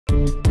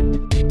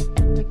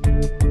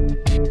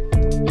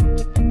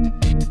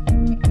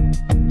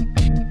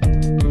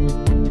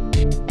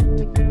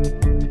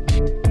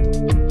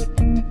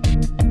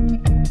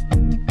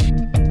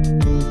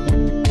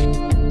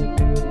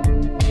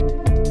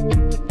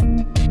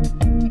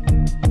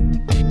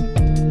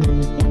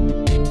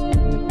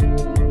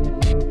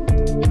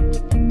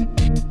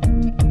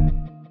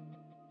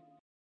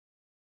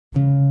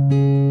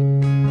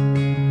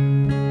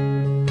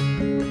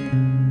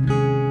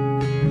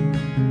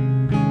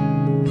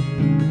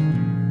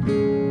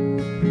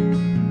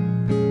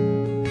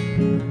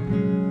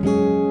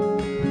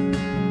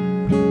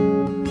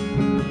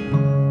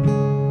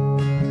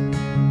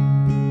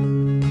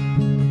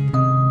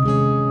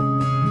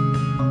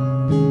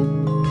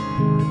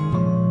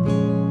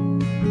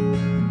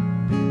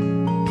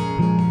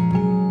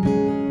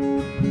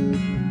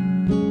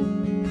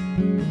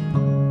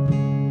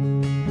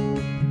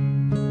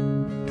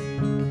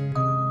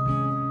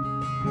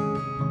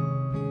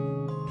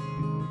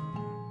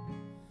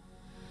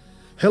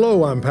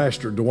Hello, I'm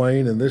Pastor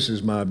Dwain, and this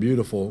is my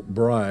beautiful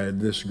bride,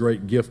 this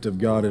great gift of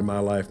God in my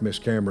life, Miss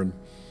Cameron.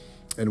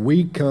 And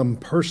we come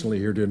personally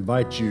here to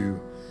invite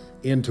you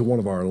into one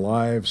of our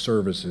live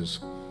services.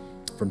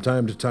 From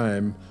time to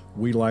time,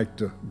 we like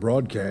to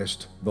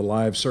broadcast the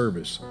live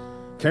service.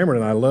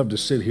 Cameron and I love to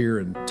sit here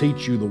and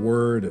teach you the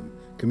Word and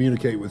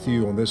communicate with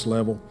you on this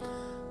level.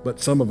 But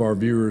some of our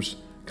viewers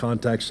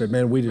contact said,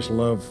 man, we just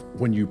love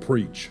when you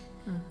preach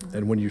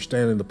and when you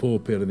stand in the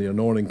pulpit and the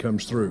anointing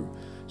comes through.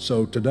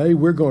 So today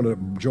we're going to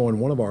join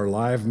one of our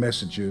live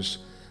messages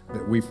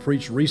that we've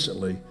preached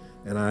recently,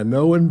 and I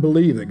know and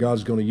believe that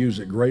God's going to use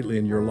it greatly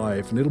in your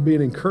life, and it'll be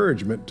an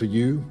encouragement to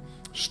you,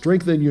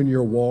 strengthen you in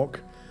your walk,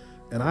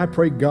 and I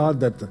pray, God,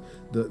 that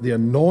the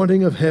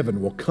anointing of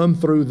heaven will come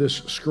through this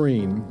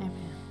screen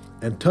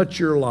and touch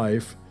your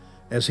life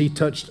as He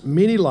touched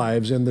many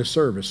lives in this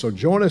service. So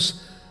join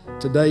us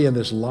today in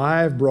this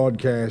live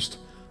broadcast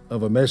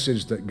of a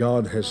message that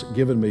God has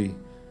given me.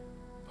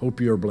 Hope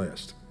you're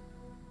blessed.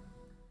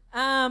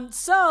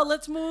 So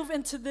let's move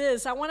into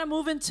this. I want to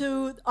move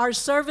into our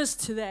service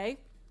today.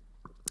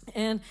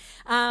 And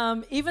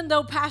even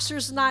though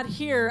Pastor's not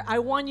here, I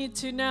want you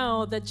to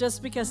know that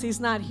just because he's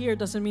not here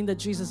doesn't mean that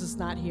Jesus is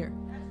not here.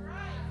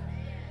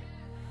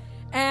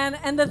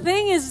 And the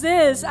thing is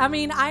this, I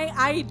mean,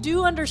 I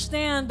do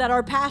understand that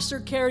our pastor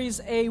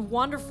carries a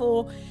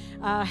wonderful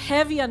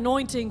heavy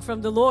anointing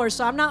from the Lord,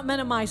 so I'm not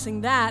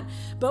minimizing that,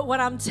 but what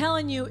I'm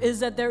telling you is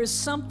that there is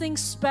something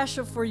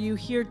special for you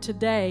here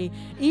today,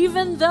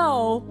 even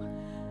though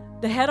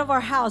the head of our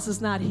house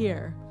is not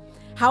here.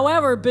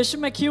 However, Bishop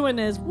McEwen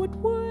is,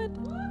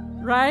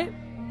 right?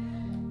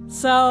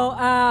 So,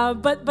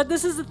 but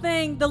this is the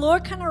thing, the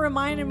Lord kind of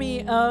reminded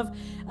me of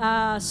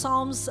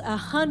Psalms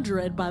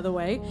 100, by the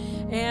way,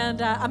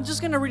 and I'm just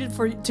going to read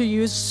it to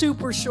you. It's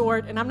super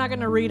short, and I'm not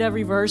going to read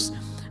every verse.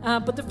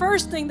 But the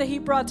first thing that He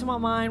brought to my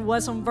mind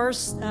was on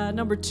verse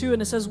number 2,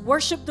 and it says,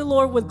 worship the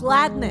Lord with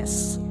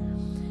gladness.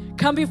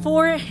 Come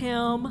before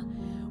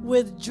Him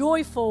with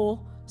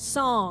joyful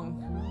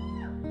song.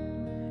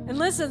 And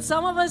listen,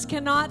 some of us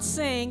cannot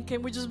sing.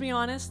 Can we just be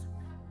honest?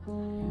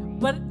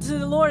 But to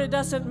the Lord, it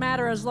doesn't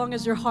matter as long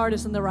as your heart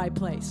is in the right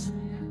place.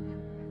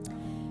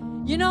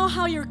 You know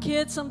how your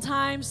kids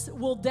sometimes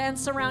will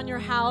dance around your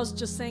house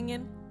just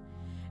singing?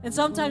 And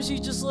sometimes you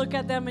just look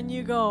at them and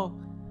you go,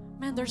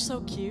 man, they're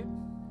so cute.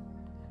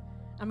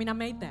 I mean, I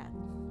made that,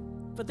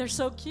 but they're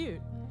so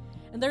cute.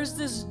 And there's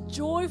this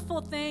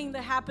joyful thing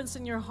that happens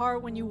in your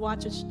heart when you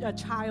watch a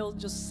child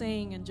just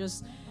sing and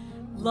just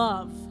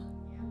love.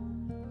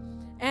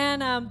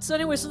 And so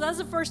anyway, so that's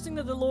the first thing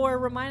that the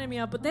Lord reminded me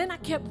of. But then I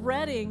kept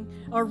reading,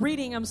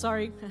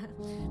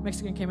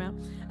 Mexican came out.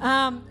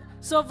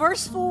 So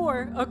verse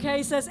 4,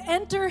 okay, says,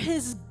 enter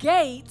His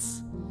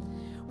gates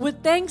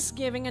with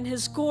thanksgiving and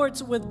His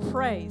courts with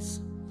praise.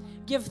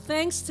 Give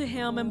thanks to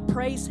Him and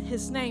praise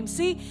His name.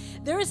 See,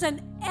 there is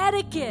an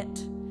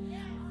etiquette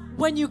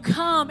when you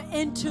come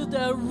into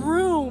the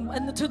room,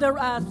 into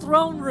the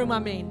throne room, I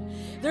mean.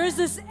 There is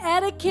this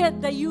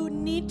etiquette that you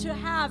need to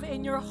have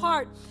in your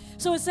heart.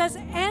 So it says,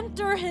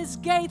 enter His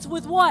gates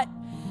with what?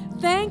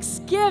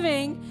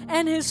 Thanksgiving,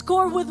 and His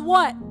court with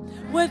what?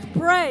 With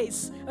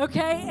praise,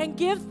 okay? And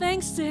give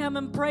thanks to Him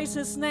and praise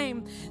His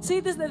name. See,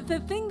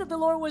 the thing that the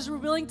Lord was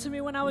revealing to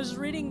me when I was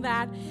reading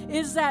that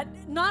is that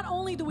not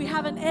only do we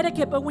have an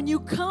etiquette, but when you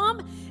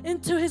come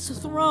into His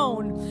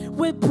throne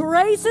with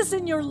praises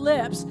in your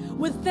lips,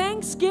 with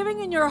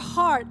thanksgiving in your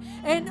heart,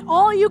 and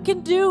all you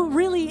can do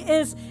really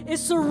is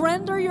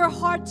surrender your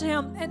heart to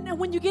Him. And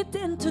when you get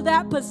into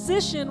that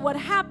position, what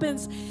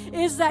happens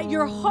is that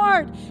your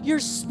heart, your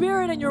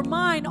spirit, and your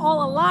mind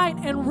all align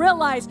and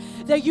realize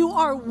that you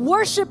are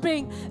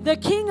worshiping the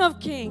King of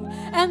Kings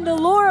and the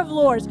Lord of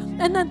Lords,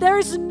 and that there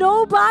is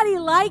nobody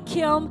like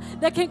Him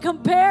that can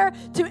compare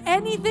to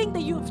anything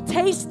that you've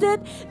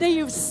tasted, that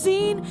you've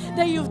seen,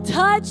 that you've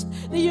touched,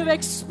 that you've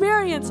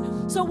experienced.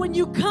 So when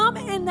you come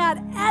in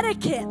that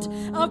etiquette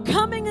of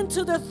coming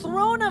into the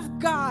throne of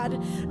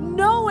God,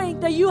 knowing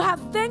that you have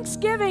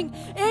thanksgiving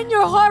in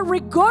your heart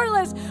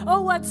regardless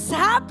of what's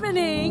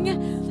happening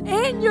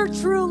in your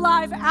true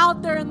life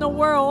out there in the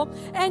world,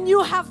 and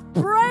you have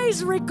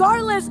praise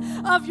regardless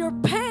of your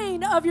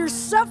pain, of your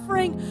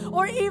suffering,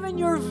 or even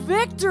your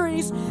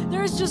victories,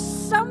 there's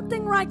just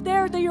something right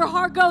there that your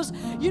heart goes,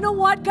 you know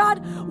what, God,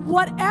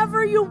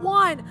 whatever you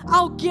want,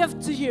 I'll give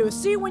to you.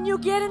 See, when you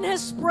get in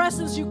His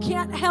presence, you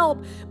can't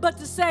help but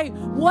to say,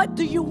 what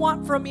do you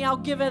want from me? I'll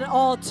give it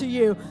all to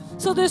you.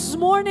 So this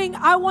morning,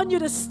 I want you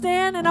to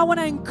stand and I want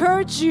to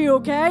encourage you,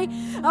 okay?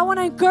 I want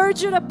to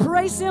encourage you to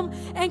praise Him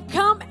and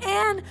come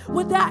in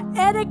with that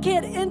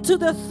etiquette into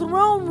the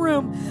throne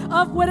room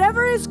of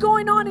whatever is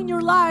going on in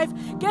your life.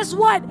 Guess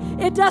what?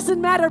 It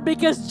doesn't matter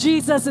because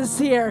Jesus is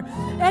here.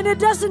 And it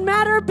doesn't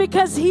matter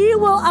because He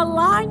will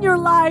align your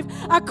life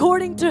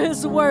according to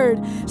His word.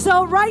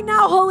 So right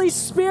now, Holy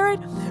Spirit,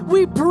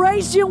 we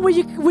praise You.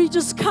 We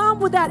just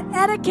come with that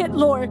etiquette,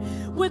 Lord,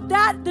 with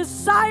that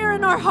desire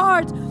in our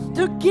hearts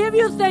to give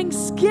you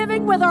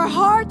thanksgiving with our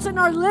hearts and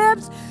our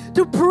lips,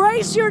 to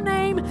praise your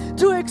name,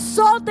 to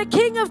exalt the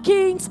King of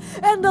Kings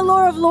and the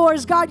Lord of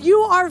Lords. God, you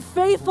are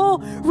faithful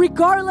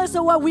regardless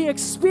of what we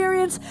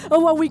experience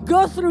or what we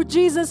go through,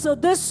 Jesus. So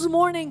this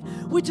morning,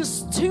 we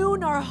just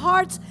tune our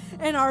hearts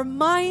and our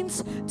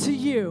minds to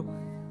you.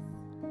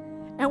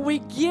 And we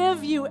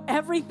give you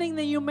everything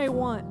that you may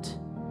want.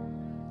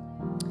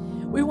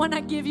 We want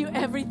to give you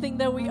everything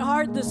that we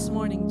are this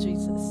morning,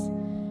 Jesus.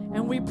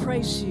 And we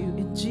praise you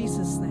in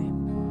Jesus' name.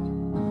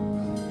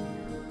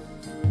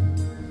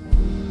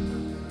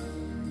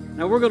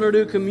 Now we're going to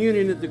do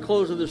communion at the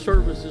close of the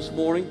service this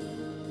morning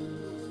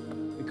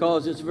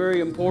because it's very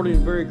important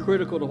and very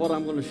critical to what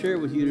I'm going to share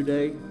with you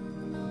today.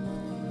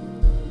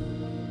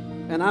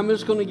 And I'm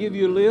just going to give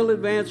you a little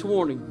advance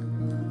warning.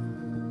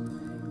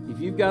 If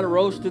you've got a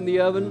roast in the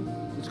oven,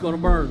 it's going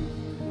to burn.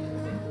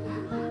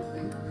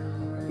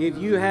 If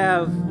you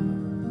have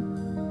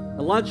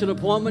a luncheon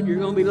appointment, you're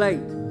going to be late.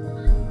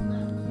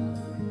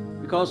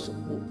 Because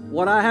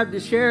what I have to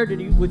share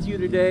with you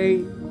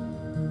today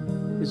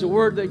is a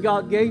word that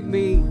God gave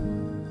me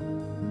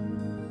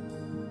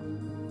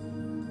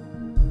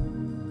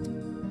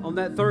on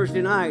that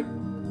Thursday night,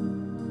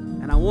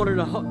 and I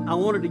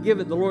wanted to give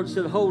it. The Lord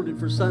said, "Hold it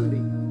for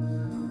Sunday."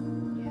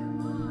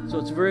 So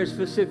it's very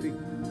specific.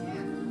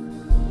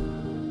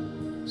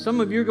 Some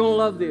of you are going to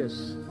love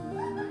this.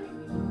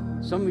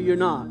 Some of you are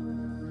not.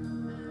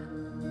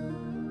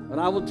 But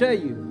I will tell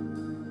you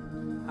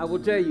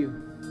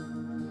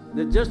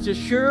that just as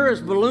sure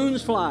as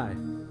balloons fly,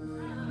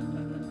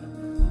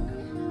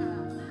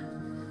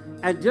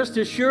 and just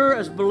as sure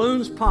as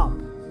balloons pop,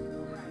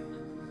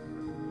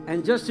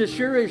 and just as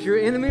sure as your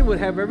enemy would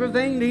have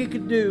everything that he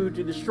could do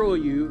to destroy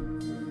you,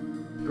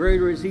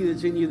 greater is he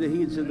that's in you than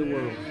he that's in the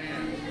world.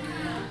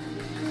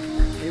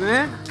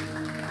 Amen?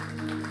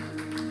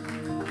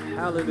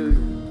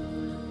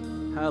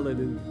 Hallelujah.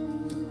 Hallelujah.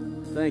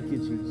 Thank you,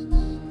 Jesus.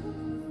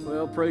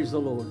 Well, praise the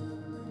Lord.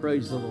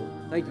 Praise the Lord.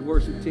 Thank you,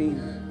 worship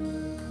team.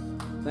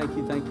 Thank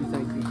you, thank you,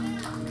 thank you.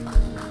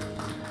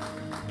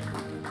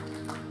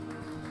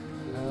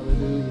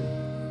 Hallelujah.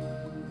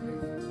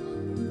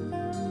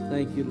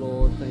 Thank you,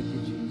 Lord. Thank you,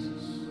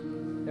 Jesus.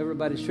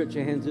 Everybody stretch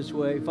your hands this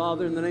way.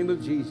 Father, in the name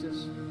of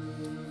Jesus.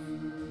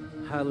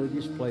 Hallelujah.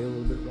 Just play a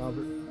little bit,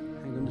 Robert.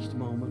 Hang on just a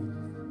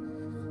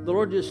moment. The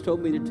Lord just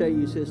told me to tell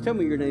you, he says, tell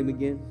me your name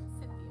again.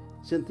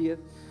 Cynthia.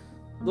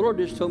 The Lord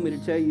just told me to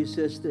tell you,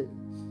 sis, that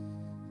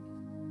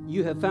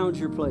you have found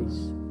your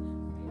place.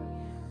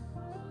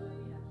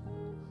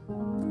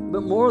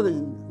 But more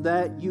than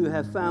that, you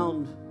have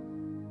found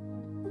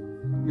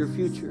your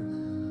future.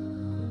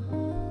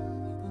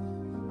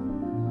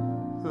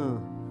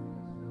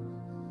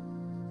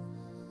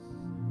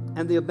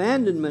 And the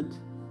abandonment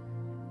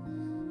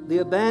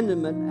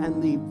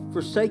and the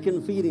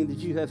forsaken feeling that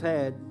you have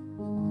had,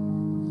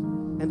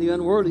 and the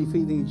unworthy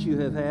feeling that you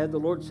have had, the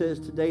Lord says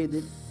today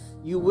that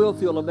you will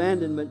feel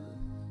abandonment,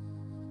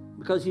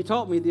 because He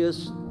taught me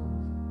this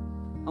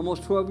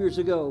almost 12 years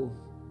ago,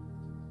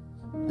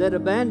 that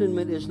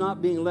abandonment is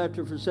not being left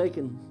or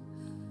forsaken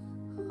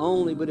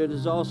only, but it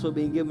is also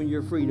being given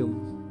your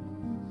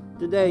freedom.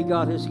 Today,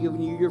 God has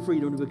given you your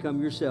freedom to become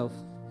yourself,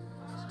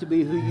 to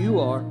be who you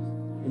are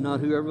and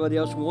not who everybody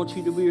else wants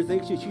you to be or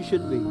thinks that you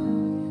should be.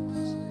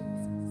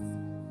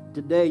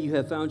 Today, you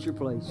have found your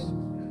place.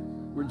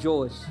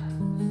 Rejoice,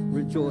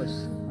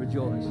 rejoice,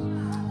 rejoice.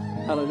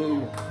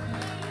 Hallelujah.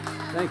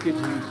 Thank you,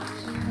 Jesus.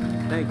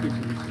 Thank you,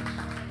 Jesus.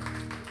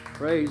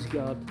 Praise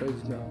God,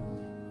 praise God.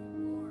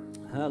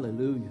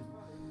 Hallelujah.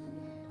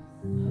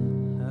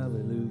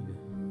 Hallelujah.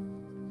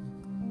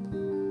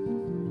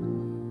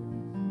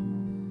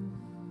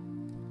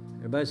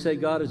 Everybody say,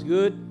 God is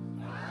good.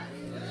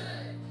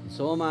 And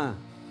so am I.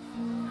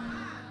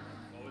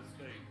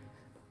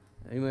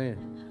 Amen.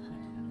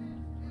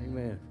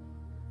 Amen.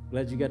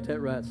 Glad you got that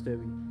right,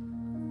 Stevie.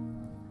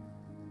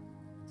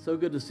 So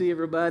good to see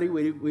everybody.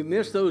 We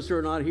miss those who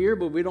are not here,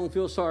 but we don't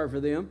feel sorry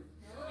for them.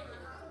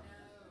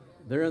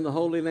 They're in the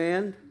Holy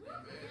Land,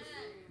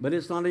 but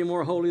it's not any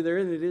more holy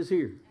there than it is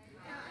here.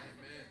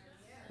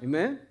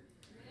 Amen?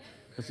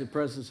 That's the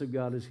presence of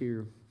God is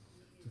here.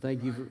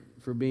 Thank you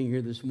for being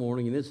here this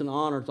morning. And it's an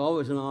honor. It's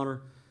always an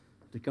honor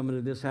to come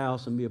into this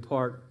house and be a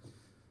part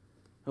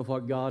of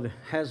what God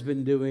has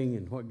been doing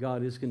and what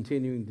God is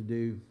continuing to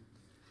do.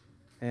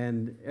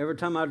 And every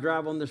time I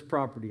drive on this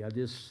property, I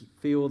just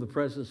feel the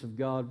presence of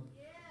God.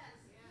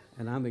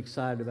 And I'm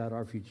excited about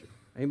our future.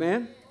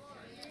 Amen?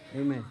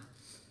 Amen.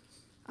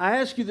 I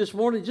ask you this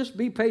morning, just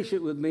be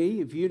patient with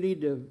me. If you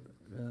need to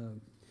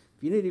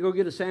go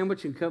get a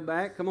sandwich and come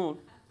back, come on.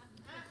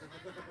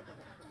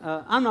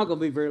 I'm not going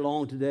to be very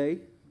long today,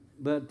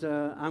 but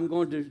I'm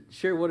going to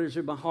share what is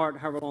in my heart,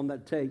 however long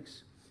that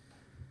takes,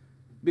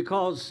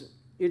 because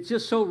it's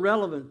just so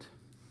relevant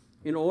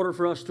in order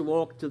for us to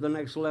walk to the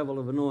next level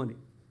of anointing.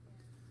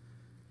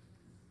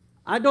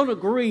 I don't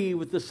agree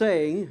with the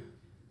saying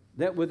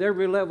that with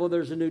every level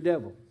there's a new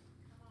devil.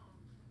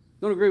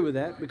 Don't agree with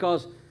that,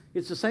 because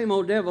it's the same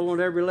old devil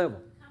on every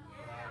level.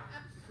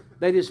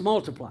 They just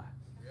multiply.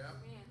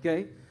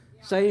 Okay?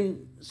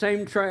 Same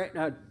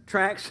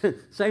tracks,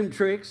 same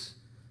tricks,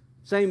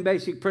 same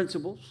basic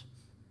principles.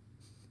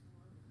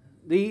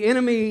 The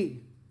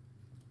enemy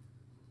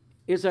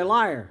is a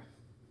liar.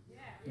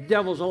 The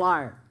devil's a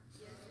liar.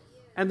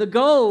 And the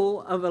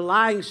goal of a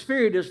lying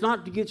spirit is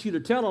not to get you to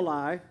tell a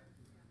lie,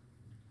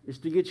 it's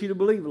to get you to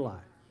believe a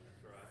lie.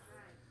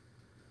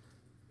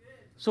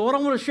 So what I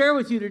want to share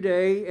with you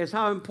today is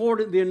how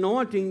important the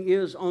anointing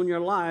is on your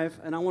life,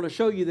 and I want to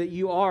show you that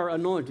you are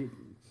anointed.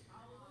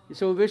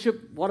 So,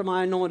 Bishop, what am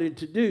I anointed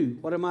to do?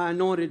 What am I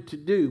anointed to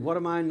do? What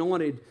am I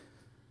anointed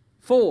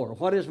for?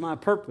 What is my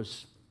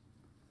purpose?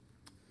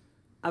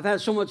 I've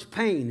had so much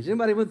pain. Has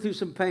anybody been through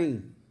some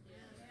pain?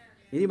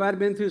 Anybody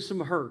been through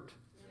some hurt?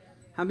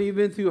 How many of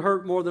you been through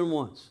hurt more than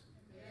once?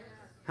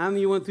 How many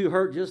of you went through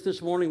hurt just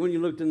this morning when you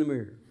looked in the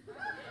mirror?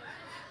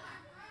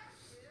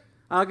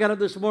 I got up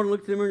this morning,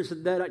 looked in the mirror and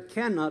said, that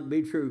cannot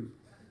be true.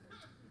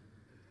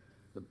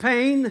 The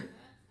pain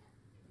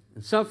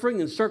and suffering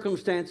and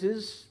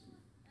circumstances,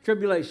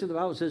 tribulation, the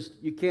Bible says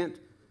you can't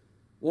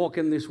walk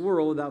in this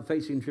world without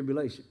facing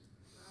tribulation.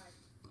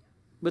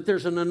 But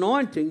there's an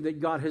anointing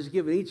that God has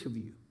given each of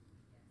you.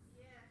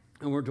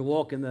 And we're to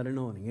walk in that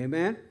anointing.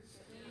 Amen?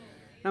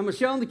 Now,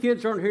 Michelle and the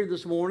kids aren't here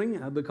this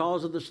morning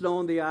because of the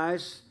snow and the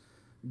ice.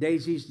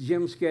 Daisy's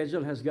gym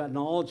schedule has gotten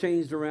all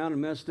changed around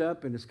and messed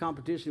up, and it's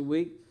competition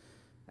week.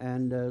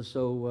 And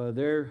so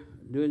they're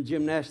doing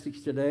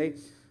gymnastics today.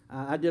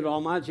 I did all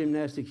my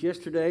gymnastics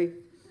yesterday.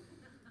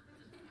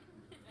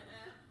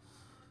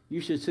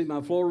 You should see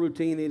my floor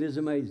routine. It is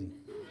amazing.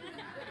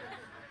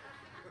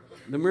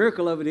 The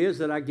miracle of it is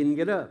that I can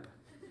get up.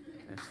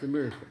 That's the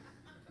miracle.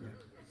 Yeah.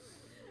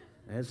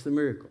 That's the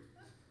miracle.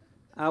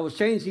 I was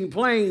changing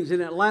planes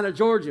in Atlanta,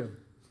 Georgia.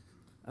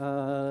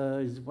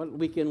 What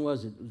weekend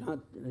was it?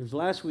 It was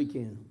last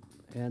weekend,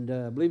 and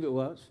I believe it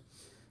was.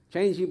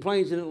 Changing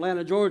planes in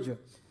Atlanta, Georgia.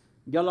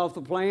 Got off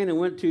the plane and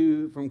went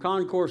from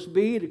Concourse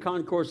B to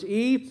Concourse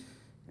E.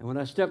 And when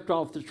I stepped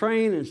off the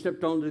train and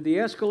stepped onto the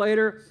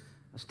escalator,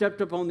 I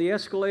stepped up on the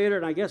escalator,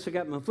 and I guess I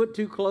got my foot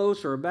too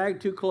close or a bag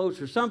too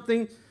close or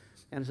something.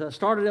 And as I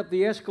started up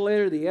the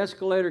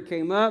escalator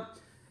came up,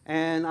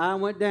 and I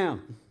went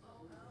down.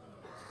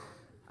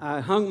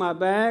 I hung my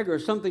bag or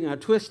something, I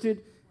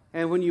twisted.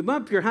 And when you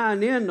bump your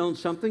hind end on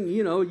something,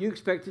 you know, you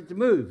expect it to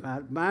move.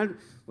 Well,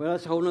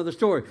 that's a whole other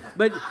story.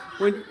 But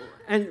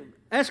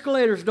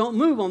escalators don't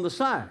move on the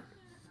side.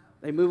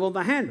 They move on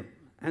the handle.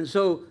 And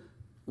so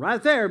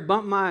right there,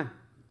 bumped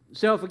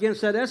myself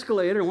against that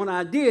escalator. And when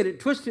I did, it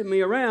twisted me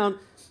around,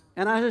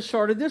 and I just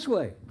started this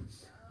way.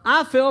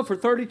 I fell for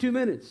 32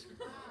 minutes.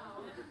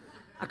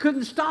 I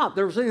couldn't stop.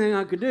 There was anything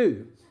I could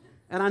do.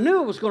 And I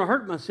knew I was going to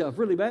hurt myself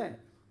really bad.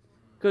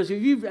 Because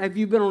if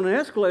you've been on an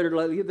escalator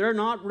lately, they're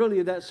not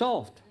really that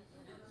soft.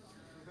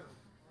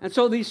 And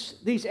so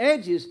these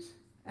edges,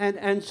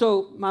 and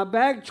so my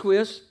bag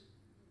twists,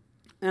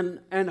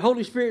 and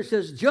Holy Spirit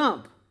says,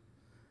 jump.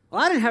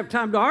 Well, I didn't have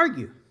time to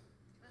argue.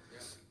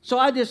 So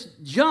I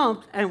just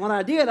jumped, and when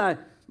I did,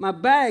 my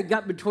bag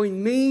got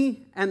between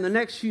me and the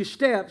next few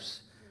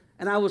steps,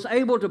 and I was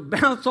able to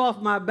bounce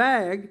off my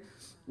bag,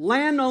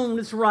 land on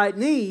this right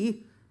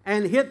knee,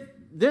 and hit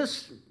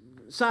this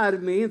side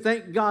of me, and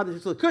thank God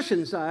it's the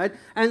cushion side,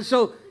 and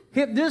so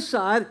hit this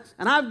side,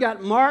 and I've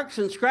got marks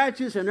and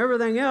scratches and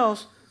everything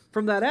else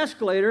from that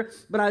escalator,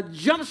 but I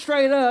jumped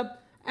straight up.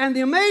 And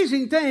the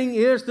amazing thing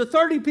is the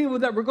 30 people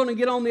that were going to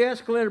get on the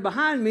escalator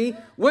behind me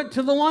went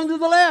to the one to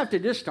the left.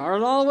 It just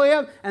started all the way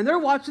up, and they're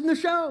watching the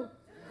show.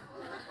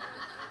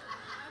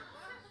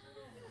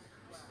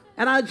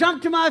 And I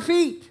jumped to my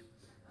feet,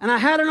 and I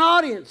had an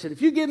audience. And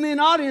if you give me an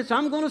audience,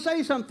 I'm going to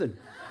say something.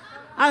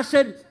 I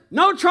said,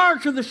 no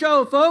charge for the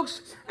show,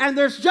 folks, and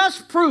there's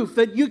just proof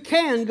that you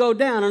can go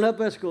down an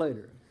up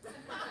escalator.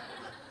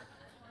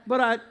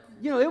 But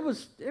it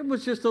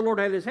was just the Lord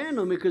had his hand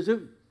on me because it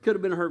could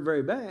have been hurt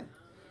very bad.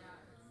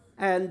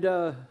 And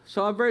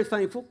so I'm very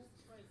thankful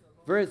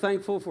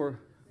for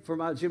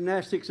my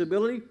gymnastics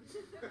ability.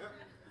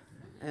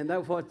 And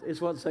that's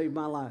what saved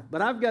my life.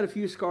 But I've got a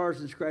few scars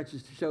and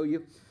scratches to show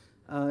you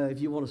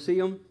if you want to see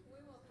them.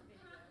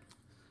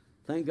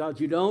 Thank God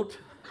you don't.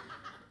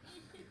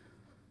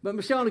 But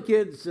Michelle and the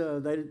kids,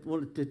 they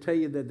wanted to tell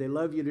you that they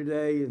love you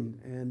today,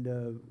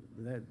 and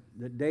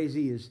that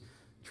Daisy is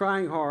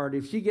trying hard.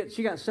 If she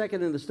got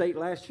second in the state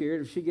last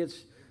year. If she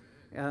gets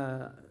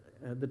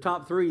the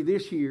top 3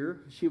 this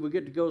year, she will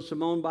get to go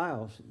Simone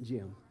Biles'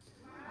 gym.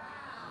 Wow.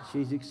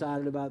 She's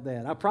excited about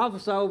that. I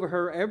prophesy over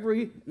her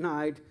every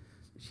night.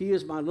 She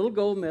is my little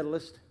gold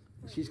medalist.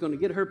 She's going to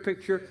get her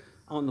picture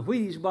on the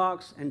Wheaties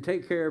box and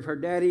take care of her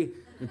daddy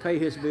and pay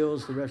his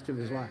bills the rest of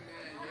his life.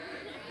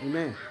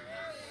 Amen.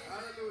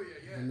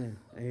 Amen.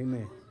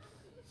 Amen.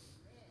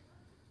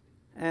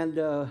 And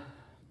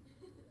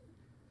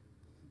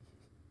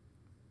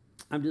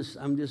I'm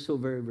just so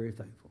very, very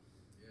thankful.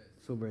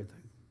 So very thankful.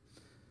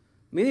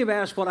 Many have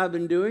asked what I've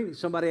been doing.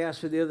 Somebody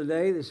asked me the other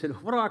day, they said,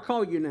 what do I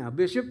call you now?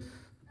 Bishop,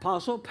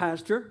 apostle,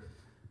 pastor?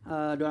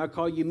 Do I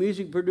call you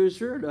music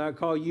producer? Do I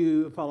call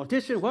you a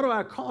politician? What do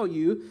I call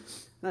you?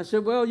 And I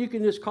said, well, you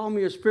can just call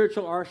me a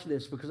spiritual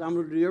arsonist because I'm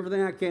going to do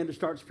everything I can to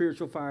start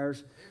spiritual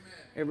fires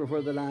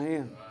everywhere that I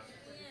am.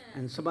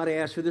 And somebody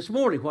asked me this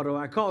morning, what do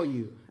I call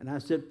you? And I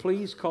said,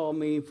 please call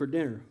me for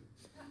dinner.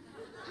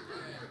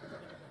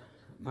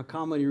 My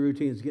comedy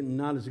routine is getting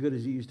not as good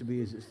as it used to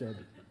be as it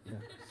started. Yeah.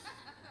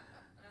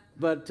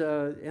 But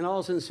in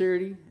all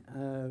sincerity,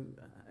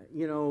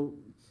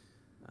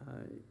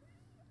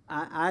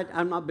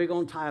 I'm not big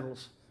on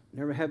titles.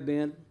 Never have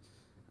been.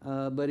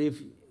 But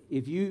if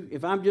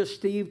I'm just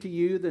Steve to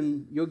you,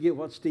 then you'll get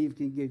what Steve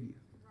can give you.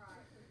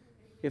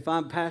 If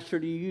I'm pastor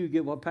to you, you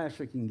get what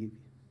pastor can give you.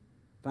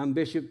 If I'm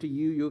bishop to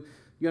you,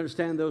 you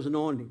understand those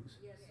anointings.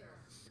 Yes, sir.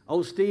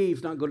 Old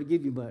Steve's not going to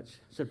give you much,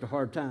 except a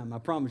hard time. I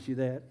promise you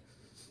that.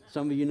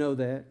 Some of you know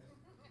that.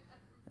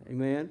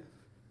 Amen.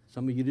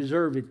 Some of you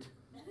deserve it.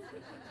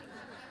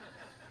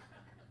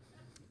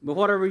 But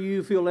whatever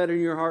you feel led in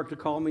your heart to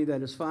call me,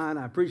 that is fine.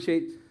 I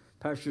appreciate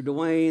Pastor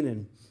Dwain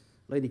and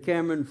Lady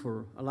Cameron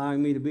for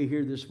allowing me to be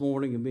here this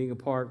morning and being a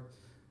part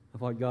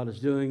of what God is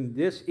doing.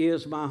 This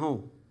is my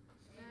home.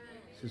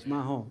 This is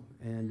my home,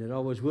 and it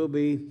always will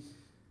be.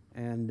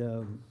 And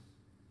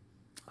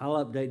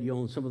I'll update you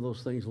on some of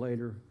those things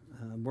later.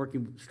 I'm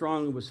working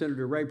strongly with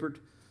Senator Rapert,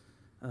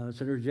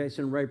 Senator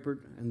Jason Rapert,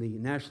 and the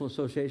National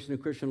Association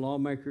of Christian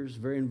Lawmakers,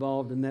 very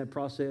involved in that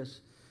process.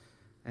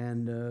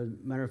 And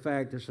matter of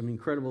fact, there's some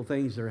incredible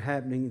things that are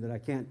happening that I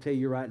can't tell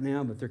you right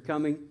now, but they're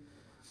coming.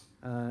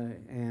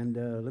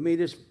 Let me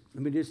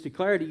just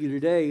declare to you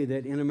today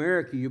that in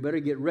America, you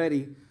better get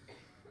ready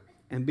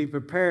and be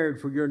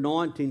prepared for your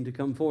anointing to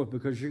come forth,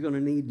 because you're going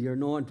to need the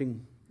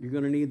anointing. You're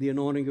going to need the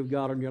anointing of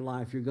God on your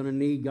life. You're going to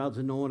need God's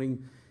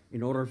anointing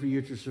in order for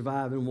you to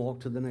survive and walk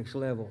to the next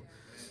level.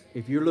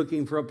 If you're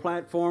looking for a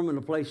platform and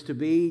a place to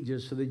be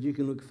just so that you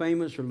can look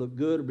famous or look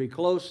good or be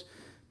close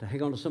to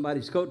hang on to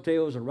somebody's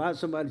coattails or ride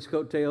somebody's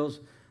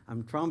coattails,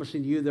 I'm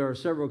promising you there are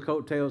several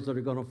coattails that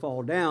are going to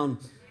fall down.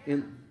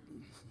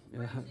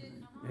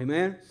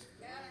 Amen?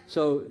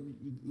 So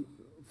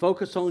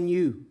focus on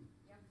you.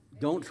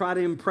 Don't try to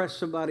impress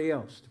somebody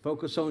else.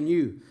 Focus on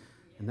you.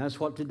 And that's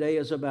what today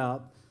is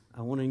about.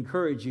 I want to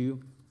encourage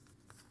you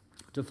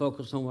to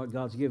focus on what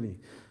God's given you.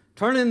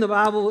 Turn in the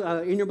Bible,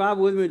 in your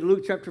Bible with me to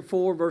Luke chapter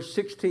 4, verse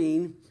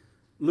 16.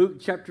 Luke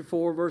chapter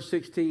 4, verse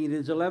 16.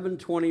 It's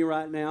 11:20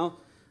 right now.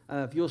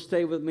 If you'll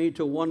stay with me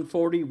till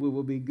 1:40, we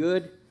will be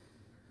good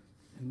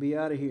and be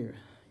out of here.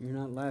 You're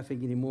not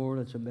laughing anymore.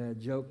 That's a bad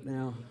joke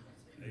now.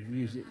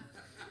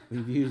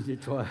 We've used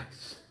it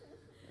twice.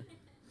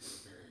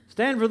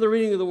 Stand for the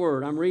reading of the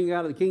Word. I'm reading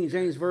out of the King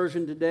James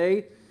Version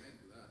today.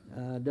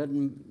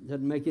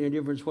 Doesn't make any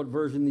difference what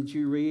version that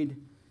you read, as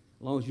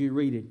long as you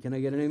read it. Can I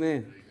get an amen?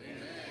 Amen.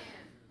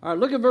 All right,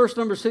 look at verse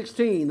number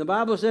 16. The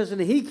Bible says, and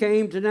he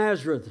came to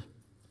Nazareth.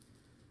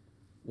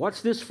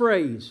 What's this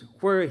phrase?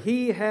 Where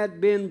he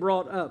had been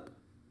brought up.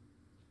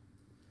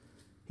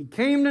 He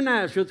came to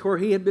Nazareth where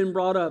he had been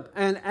brought up.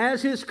 And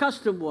as his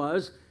custom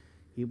was,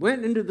 he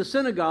went into the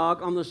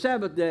synagogue on the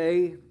Sabbath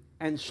day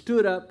and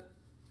stood up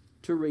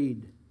to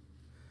read.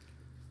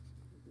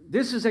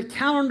 This is a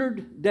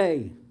calendared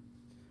day.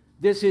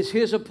 This is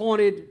his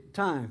appointed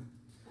time.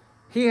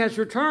 He has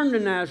returned to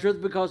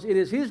Nazareth because it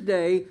is his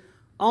day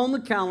on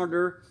the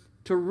calendar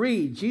to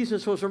read.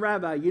 Jesus was a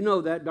rabbi. You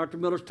know that. Dr.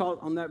 Miller's taught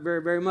on that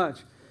very, very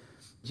much.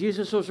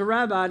 Jesus was a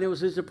rabbi, and it was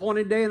his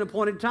appointed day and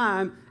appointed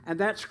time, and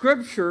that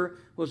scripture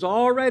was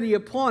already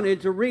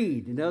appointed to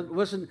read. You know, it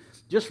wasn't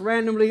just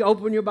randomly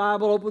open your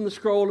Bible, open the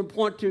scroll, and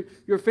point to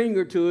your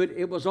finger to it.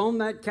 It was on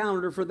that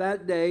calendar for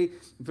that day,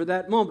 for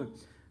that moment.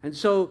 And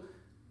so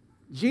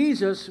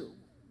Jesus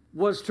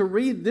was to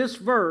read this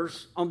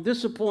verse on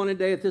this appointed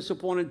day at this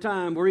appointed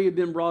time where he had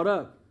been brought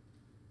up.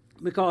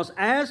 Because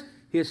as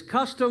his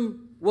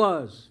custom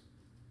was,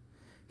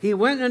 he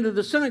went into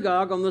the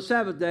synagogue on the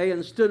Sabbath day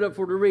and stood up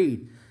for to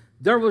read.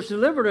 There was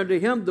delivered unto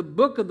him the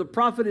book of the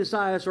prophet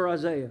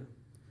Isaiah.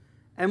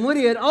 And when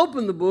he had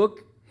opened the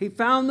book, he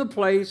found the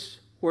place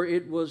where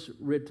it was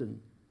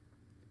written.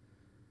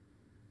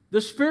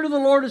 The Spirit of the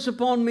Lord is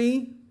upon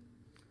me,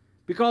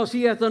 because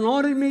he hath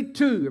anointed me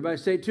to, everybody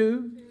say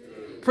to,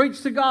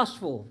 preach the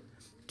gospel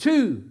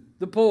to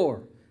the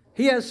poor.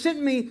 He has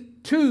sent me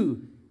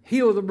to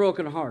heal the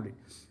brokenhearted,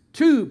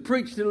 to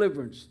preach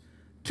deliverance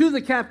to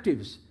the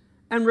captives,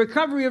 and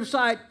recovery of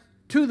sight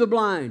to the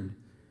blind,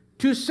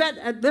 to set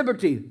at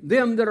liberty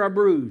them that are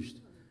bruised,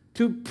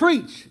 to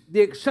preach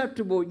the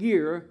acceptable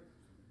year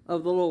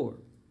of the Lord.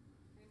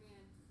 Amen.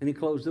 And he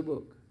closed the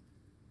book.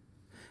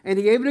 And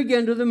he gave it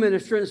again to the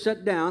minister and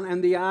sat down,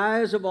 and the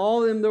eyes of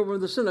all them that were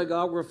in the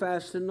synagogue were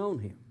fastened on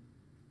him.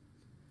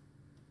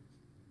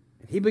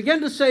 And he began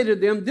to say to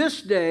them,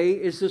 this day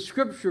is the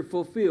scripture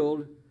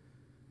fulfilled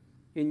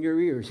in your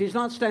ears. He's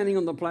not standing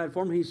on the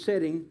platform, he's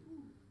sitting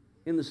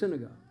in the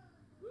synagogue.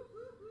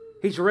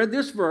 He's read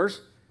this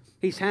verse,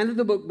 he's handed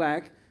the book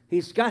back,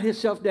 he's got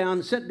himself down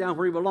and sat down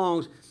where he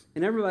belongs,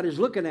 and everybody's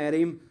looking at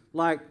him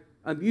like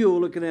a mule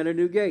looking at a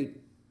new gate.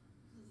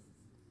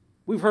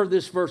 We've heard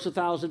this verse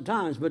 1,000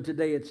 times, but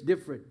today it's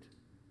different.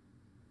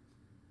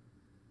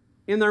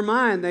 In their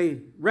mind, they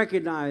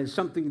recognized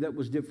something that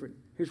was different.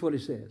 Here's what he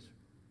says.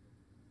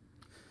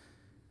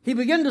 He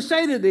began to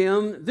say to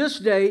them, this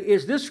day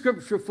is this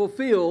scripture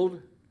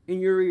fulfilled in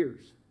your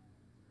ears.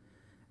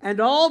 And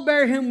all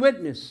bear him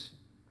witness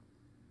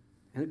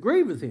and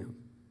agreed with him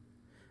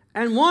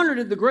and wondered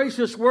at the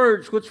gracious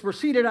words which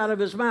proceeded out of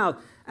his mouth.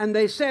 And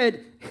they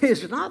said,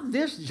 is not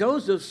this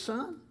Joseph's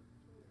son?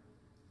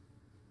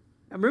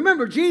 And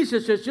remember,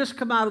 Jesus has just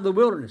come out of the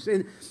wilderness.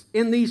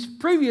 In these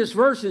previous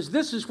verses,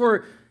 this is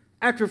where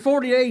after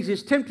 40 days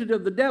he's tempted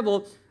of the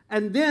devil.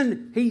 And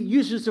then he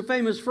uses the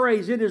famous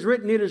phrase, it is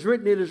written, it is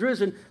written, it is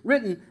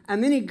written.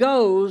 And then he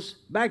goes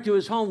back to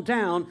his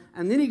hometown.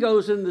 And then he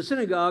goes into the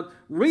synagogue,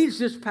 reads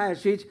this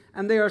passage,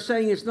 and they are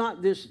saying, it's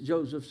not this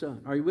Joseph's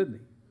son. Are you with me?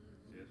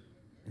 Yes.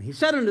 And he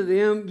said unto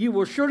them, you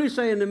will surely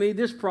say unto me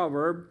this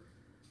proverb,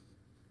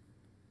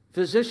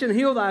 physician,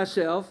 heal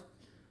thyself.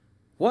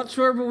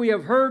 Whatsoever we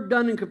have heard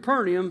done in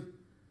Capernaum,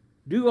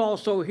 do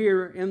also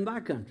here in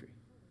thy country.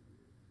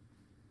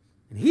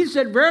 And he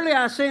said, verily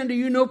I say unto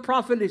you, no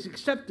prophet is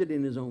accepted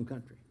in his own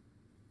country.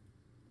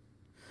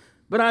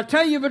 But I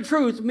tell you the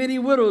truth, many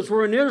widows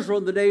were in Israel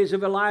in the days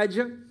of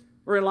Elijah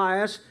or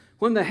Elias,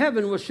 when the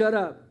heaven was shut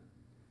up.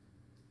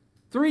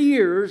 3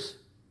 years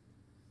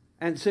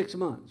and 6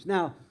 months.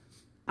 Now,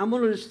 I'm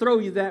going to just throw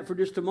you that for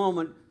just a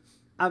moment.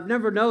 I've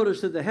never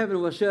noticed that the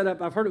heaven was shut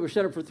up. I've heard it was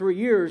shut up for 3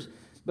 years,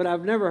 but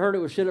I've never heard it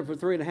was shut up for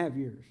 3.5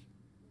 years.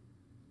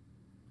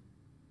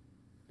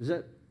 Does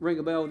that ring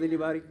a bell with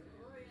anybody?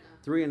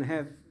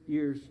 3.5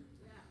 years.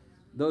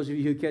 Those of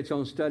you who catch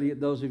on, study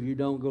it. Those of you who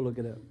don't, go look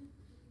it up.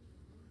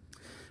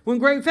 When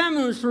great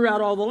famine was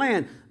throughout all the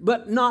land,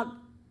 but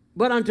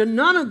unto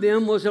none of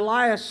them was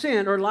Elijah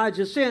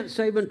sent,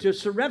 save unto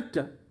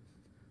Sarepta,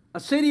 a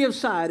city of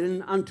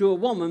Sidon, unto a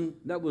woman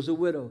that was a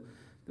widow.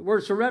 The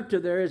word Sarepta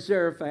there is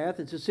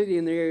Zarephath. It's a city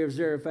in the area of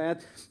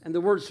Zarephath. And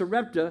the word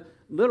Sarepta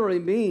literally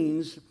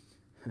means,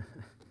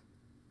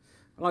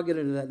 I'll get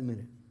into that in a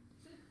minute.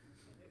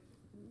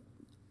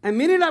 And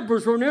many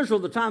lepers were in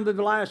Israel at the time of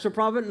Elias the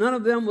prophet. None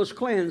of them was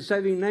cleansed,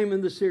 saving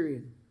Naaman the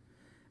Syrian.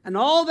 And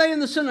all they in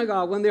the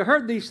synagogue, when they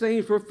heard these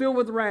things, were filled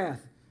with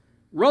wrath,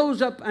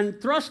 rose up and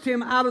thrust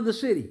him out of the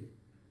city.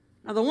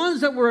 Now the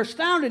ones that were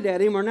astounded at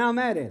him are now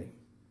mad at him.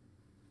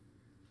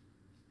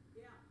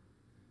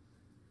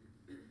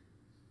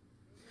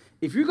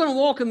 If you're going to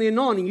walk in the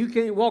anointing, you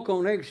can't walk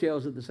on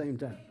eggshells at the same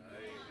time.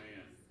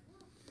 Amen.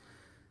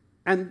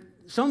 And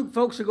some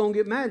folks are going to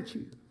get mad at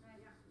you.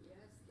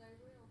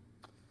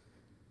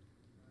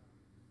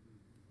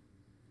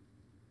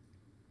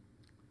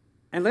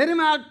 And led him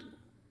out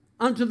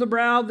unto the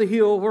brow of the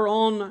hill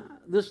whereon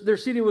their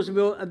city was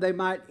built, and they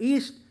might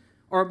east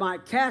or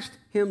might cast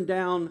him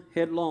down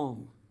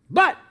headlong.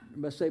 But,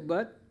 everybody say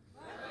but.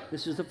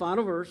 This is the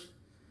final verse.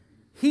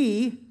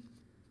 He,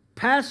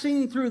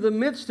 passing through the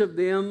midst of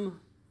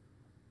them,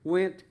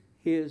 went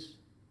his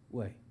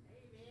way.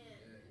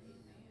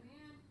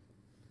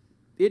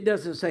 It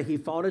doesn't say he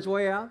fought his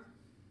way out.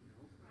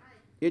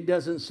 It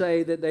doesn't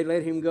say that they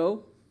let him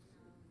go.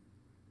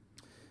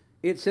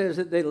 It says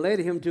that they led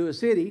him to a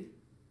city,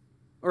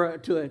 or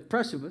to a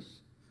precipice.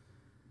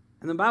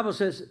 And the Bible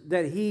says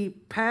that he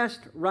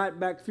passed right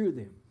back through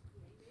them.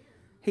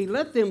 He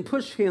let them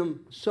push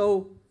him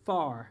so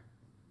far.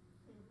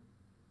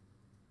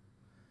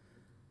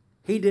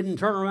 He didn't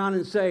turn around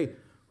and say,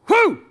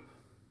 whoo!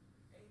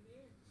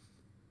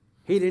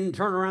 He didn't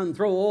turn around and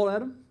throw oil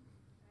at him.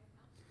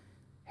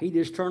 He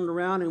just turned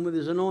around and with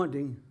his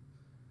anointing,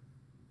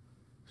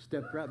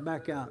 stepped right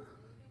back out.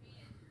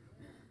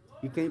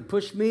 You can't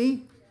push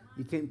me.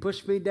 You can't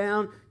push me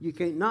down. You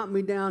can't knock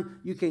me down.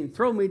 You can't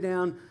throw me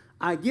down.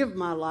 I give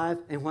my life,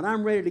 and when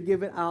I'm ready to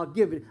give it, I'll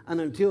give it. And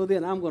until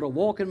then, I'm going to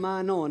walk in my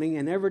anointing,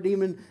 and every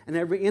demon and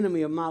every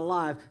enemy of my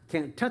life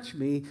can't touch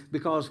me,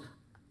 because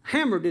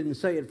Hammer didn't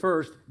say it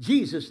first.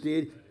 Jesus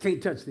did.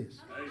 Can't touch this.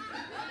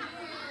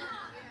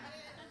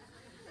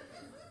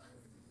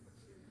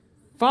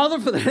 Father,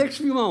 for the next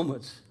few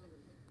moments,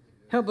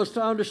 help us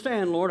to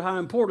understand, Lord, how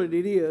important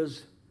it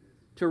is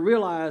to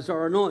realize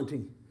our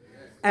anointing.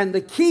 And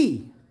the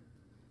key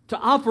to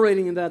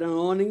operating in that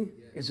anointing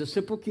is a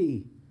simple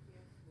key,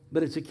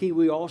 but it's a key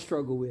we all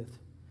struggle with.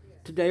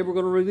 Today we're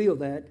going to reveal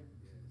that,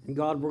 and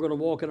God, we're going to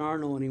walk in our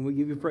anointing. We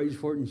give you praise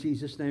for it in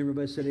Jesus' name.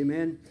 Everybody said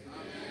amen. Amen.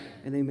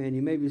 And amen.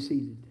 You may be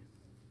seated.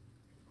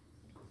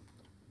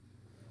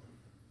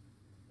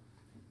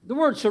 The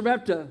word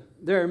Sarepta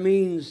there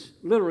means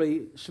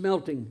literally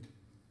smelting.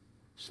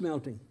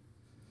 Smelting.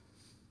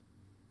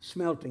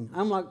 Smelting.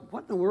 I'm like,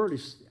 what in the world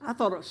is... I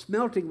thought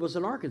smelting was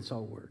an Arkansas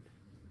word.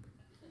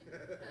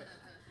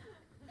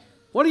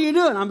 What are you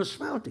doing? I'm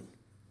smelting.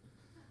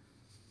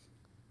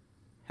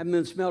 Haven't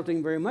been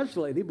smelting very much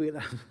lately,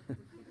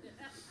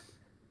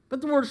 but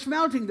the word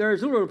smelting there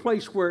is literally a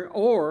place where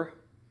ore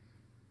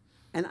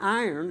and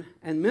iron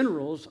and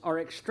minerals are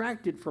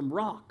extracted from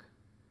rock.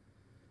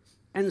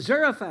 And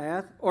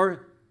Zarephath,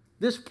 or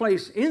this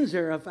place in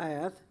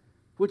Zarephath,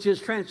 which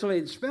is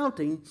translated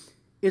smelting,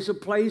 is a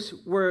place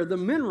where the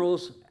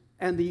minerals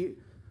and the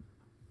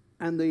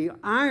and the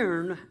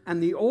iron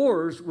and the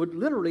ores would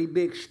literally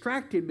be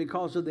extracted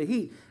because of the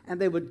heat, and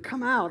they would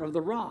come out of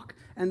the rock.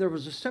 And there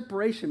was a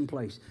separation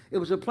place. It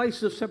was a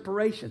place of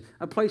separation,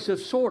 a place of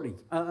sorting,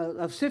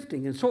 of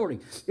sifting and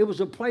sorting. It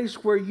was a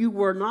place where you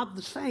were not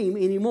the same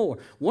anymore.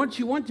 Once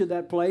you went to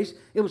that place,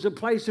 it was a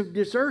place of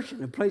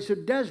desertion, a place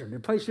of desert, a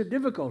place of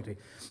difficulty.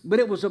 But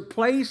it was a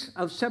place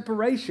of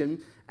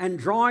separation and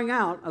drawing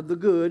out of the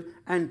good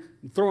and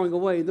throwing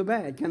away the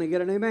bad. Can I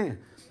get an amen?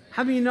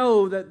 How do you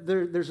know that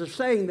there's a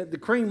saying that the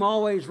cream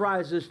always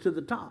rises to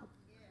the top?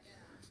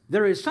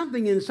 There is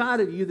something inside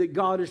of you that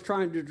God is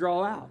trying to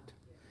draw out.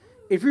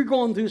 If you're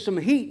going through some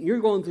heat and you're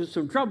going through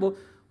some trouble,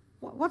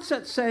 what's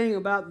that saying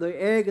about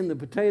the egg and the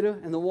potato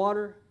and the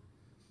water?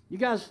 You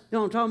guys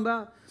know what I'm talking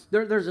about?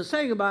 There's a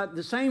saying about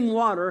the same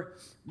water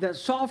that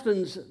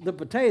softens the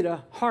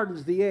potato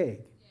hardens the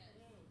egg.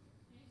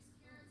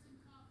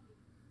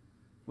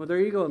 Well, there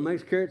you go. It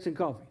makes carrots and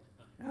coffee.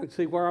 I can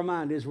see where our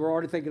mind is. We're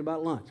already thinking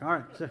about lunch. All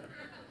right. So.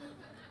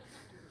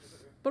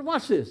 But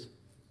watch this.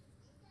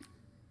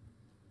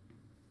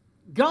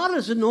 God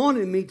has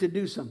anointed me to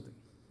do something.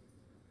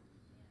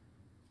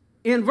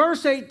 In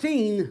verse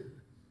 18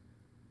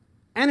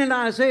 and in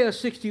Isaiah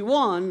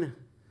 61,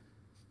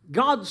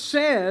 God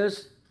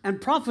says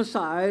and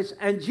prophesies,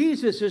 and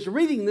Jesus is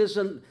reading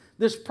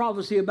this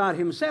prophecy about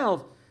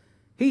himself.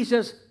 He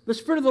says, the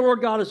Spirit of the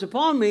Lord God is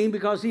upon me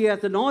because he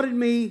hath anointed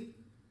me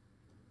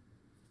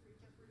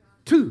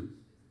to.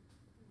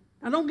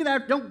 Now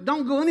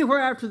don't go anywhere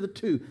after the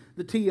to,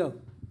 the T-O.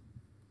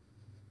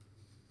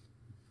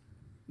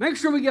 Make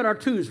sure we get our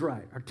twos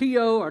right. Our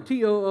T-O, our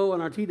T-O-O,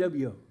 and our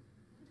T-W-O.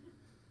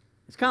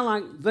 It's kind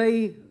of like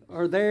they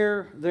are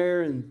there,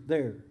 and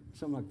there.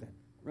 Something like that,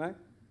 right?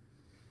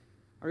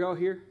 Are y'all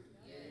here?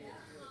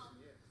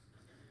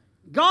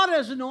 God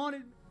has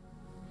anointed.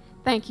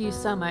 Thank you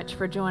so much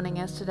for joining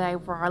us today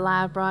for our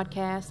live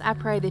broadcast. I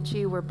pray that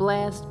you were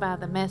blessed by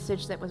the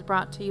message that was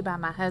brought to you by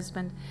my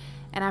husband.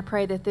 And I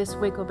pray that this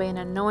week will be an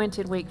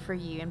anointed week for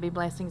you and be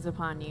blessings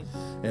upon you.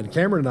 And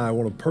Cameron and I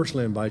want to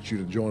personally invite you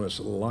to join us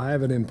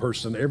live and in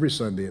person every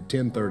Sunday at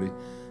 10:30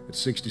 at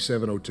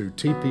 6702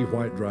 TP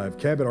White Drive,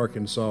 Cabot,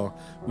 Arkansas.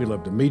 We'd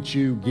love to meet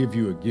you, give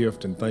you a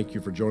gift, and thank you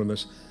for joining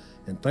us.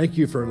 And thank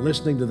you for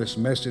listening to this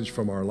message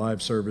from our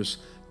live service.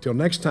 Till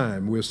next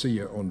time, we'll see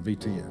you on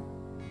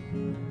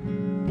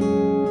VTN.